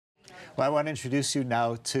Well, I want to introduce you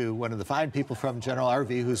now to one of the fine people from General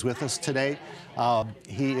RV who's with us today.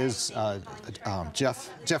 He is Geoff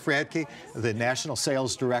Radke, the National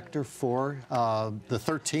Sales Director for the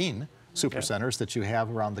 13 supercenters that you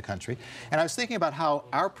have around the country. And I was thinking about how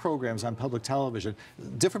our programs on public television,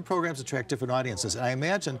 different programs attract different audiences. And I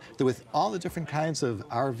imagine that with all the different kinds of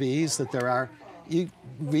RVs that there are, you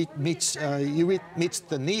meet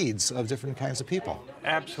the needs of different kinds of people.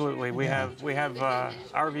 Absolutely. We have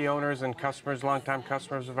RV owners and customers, longtime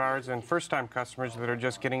customers of ours, and first-time customers that are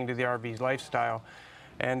just getting into the RV lifestyle,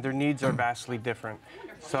 and their needs are vastly different.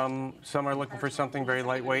 Some are looking for something very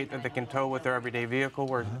lightweight that they can tow with their everyday vehicle,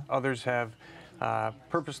 where others have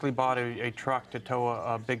purposely bought a truck to tow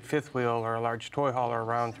a big fifth wheel or a large toy hauler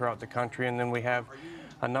around throughout the country. And then we have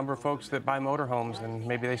a number of folks that buy motorhomes, and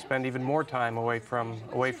maybe they spend even more time away from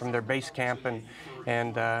their base camp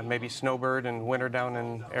and maybe snowbird and winter down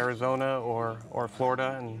in Arizona or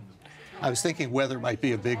Florida. And I was thinking weather might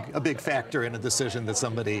be a big factor in a decision that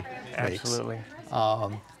somebody makes. Absolutely.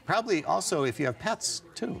 Probably also if you have pets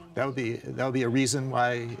too. That would be a reason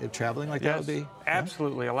why traveling like that would be.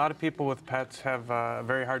 Absolutely. A lot of people with pets have a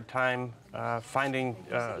very hard time finding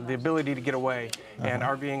the ability to get away, and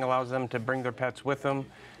RVing allows them to bring their pets with them.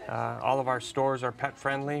 All of our stores are pet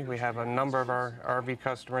friendly. We have a number of our RV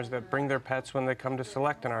customers that bring their pets when they come to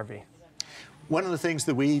select an RV. One of the things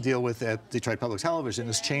that we deal with at Detroit Public Television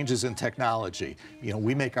is changes in technology. You know,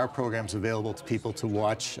 we make our programs available to people to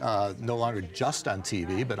watch no longer just on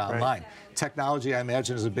TV, but online. Right. Technology, I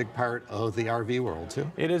imagine, is a big part of the RV world, too.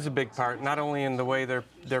 It is a big part, not only in the way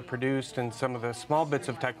they're produced and some of the small bits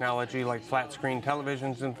of technology like flat screen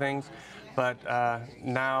televisions and things, but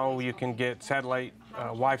now you can get satellite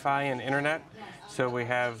Wi-Fi and internet. So we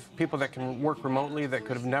have people that can work remotely that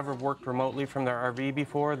could have never worked remotely from their RV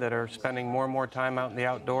before, that are spending more and more time out in the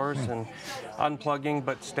outdoors and unplugging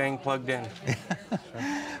but staying plugged in.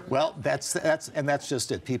 Well, that's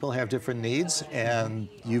just it. People have different needs, and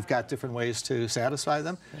you've got different ways to satisfy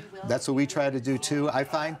them. That's what we try to do too. I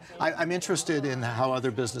find I'm interested in how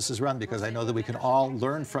other businesses run, because I know that we can all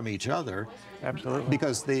learn from each other. Absolutely.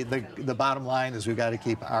 Because the bottom line is we've got to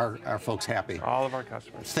keep our folks happy. All of our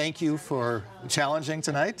customers. Thank you for challenging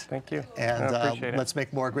tonight. Thank you. And I appreciate it. Let's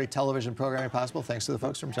make more great television programming possible. Thanks to the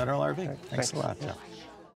folks from General RV. Thanks a lot, Geoff.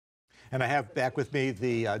 And I have back with me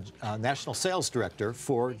the National Sales Director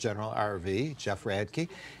for General RV, Geoff Radke.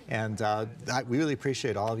 And we really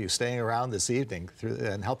appreciate all of you staying around this evening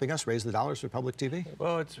and helping us raise the dollars for public TV.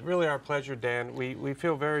 Well, it's really our pleasure, Dan. We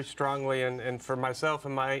feel very strongly, and for myself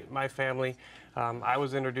and my family, I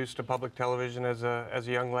was introduced to public television as a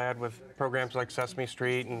young lad with programs like Sesame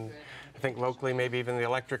Street, and I think locally maybe even the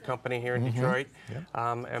Electric Company here in Detroit. Yep.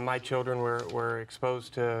 And my children were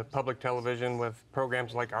exposed to public television with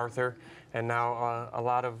programs like Arthur, and now a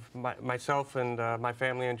lot of myself and my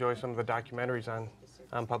family enjoy some of the documentaries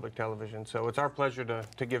on public television. So it's our pleasure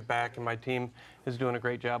to give back, and my team is doing a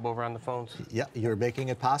great job over on the phones. Yeah, you're making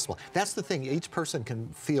it possible. That's the thing. Each person can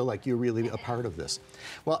feel like you're really a part of this.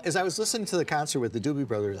 Well, as I was listening to the concert with the Doobie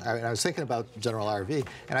Brothers, I was thinking about General RV,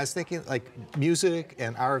 and I was thinking, like, music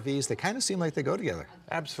and RVs, they kind of seem like they go together.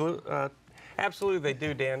 Absolutely they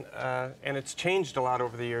do, Dan. And it's changed a lot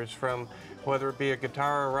over the years, from whether it be a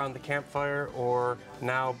guitar around the campfire or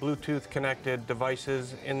now Bluetooth-connected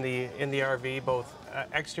devices in the RV, both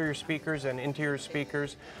exterior speakers and interior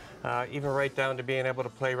speakers, even right down to being able to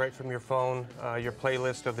play right from your phone, your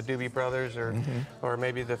playlist of the Doobie Brothers, or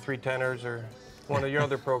maybe the Three Tenors, or one of your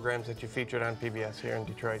other programs that you featured on PBS here in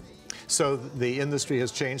Detroit. So the industry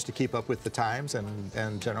has changed to keep up with the times,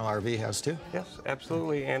 and General RV has too? Yes,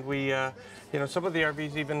 absolutely. And we, you know, some of the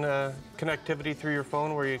RVs even connectivity through your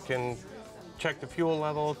phone, where you can check the fuel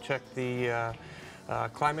level, check the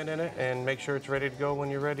climate in it, and make sure it's ready to go when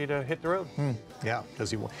you're ready to hit the road. Yeah,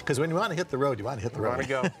 because when you want to hit the road, you want to hit the road.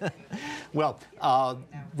 You want to go. Well,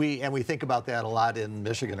 we think about that a lot in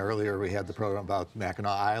Michigan. Earlier we had the program about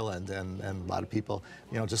Mackinac Island, and a lot of people,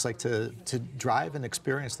 you know, just like to drive and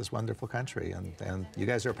experience this wonderful country, and you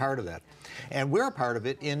guys are a part of that. And we're a part of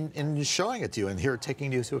it in showing it to you, and here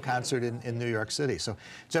taking you to a concert in New York City. So,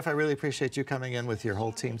 Geoff, I really appreciate you coming in with your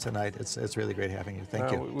whole team tonight. It's really great having you.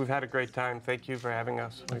 Thank you. We've had a great time. Thank you for having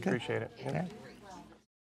us. We appreciate it. Yeah.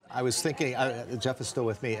 I was thinking, Geoff is still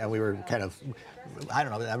with me, and we were kind of, I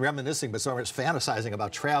don't know, reminiscing, but sort of fantasizing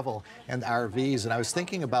about travel and RVs, and I was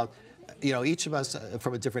thinking about, you know, each of us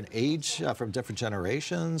from a different age, from different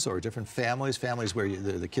generations, or different families where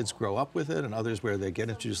the kids grow up with it, and others where they get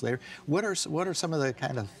introduced later. What are some of the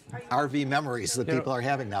kind of RV memories that people are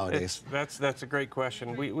having nowadays? That's a great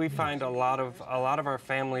question. We find a lot of our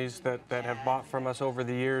families that have bought from us over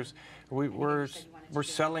the years. We're we're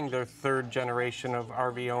selling their third generation of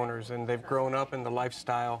RV owners, and they've grown up in the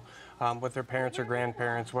lifestyle with their parents or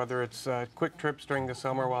grandparents, whether it's quick trips during the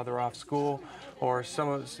summer while they're off school, or some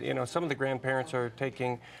of the grandparents are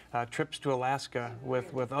taking trips to Alaska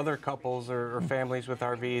with other couples or families with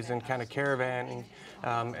RVs and kind of caravanning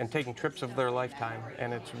and taking trips of their lifetime.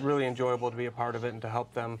 And it's really enjoyable to be a part of it and to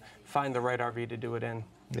help them find the right RV to do it in.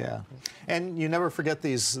 Yeah, and you never forget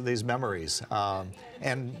these memories,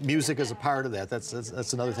 and music is a part of that.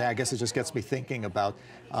 That's another thing. I guess it just gets me thinking about,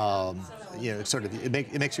 sort of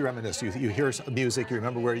it makes you reminisce. You hear music, you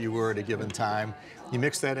remember where you were at a given time. You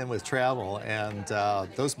mix that in with travel, and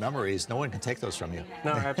those memories, no one can take those from you.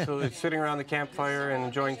 No, absolutely. Sitting around the campfire and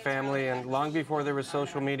enjoying family, and long before there was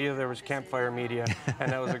social media, there was campfire media,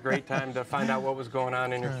 and that was a great time to find out what was going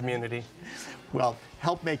on in your community. Well,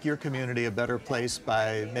 help make your community a better place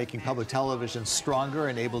by making public television stronger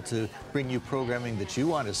and able to bring you programming that you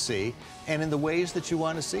want to see and in the ways that you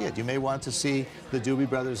want to see it. You may want to see the Doobie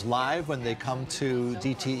Brothers live when they come to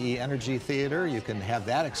DTE Energy Theater. You can have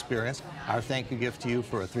that experience. Our thank you gift to you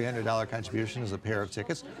for a $300 contribution is a pair of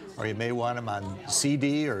tickets, or you may want them on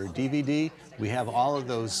CD or DVD. We have all of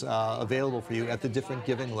those available for you at the different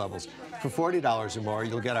giving levels. For $40 or more,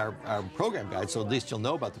 you'll get our program guide, so at least you'll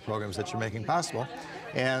know about the programs that you're making possible.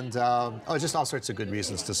 And just all sorts of good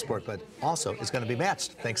reasons to support, but also it's going to be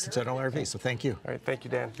matched thanks to General RV, so thank you. All right, thank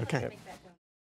you, Dan. Okay. Yep.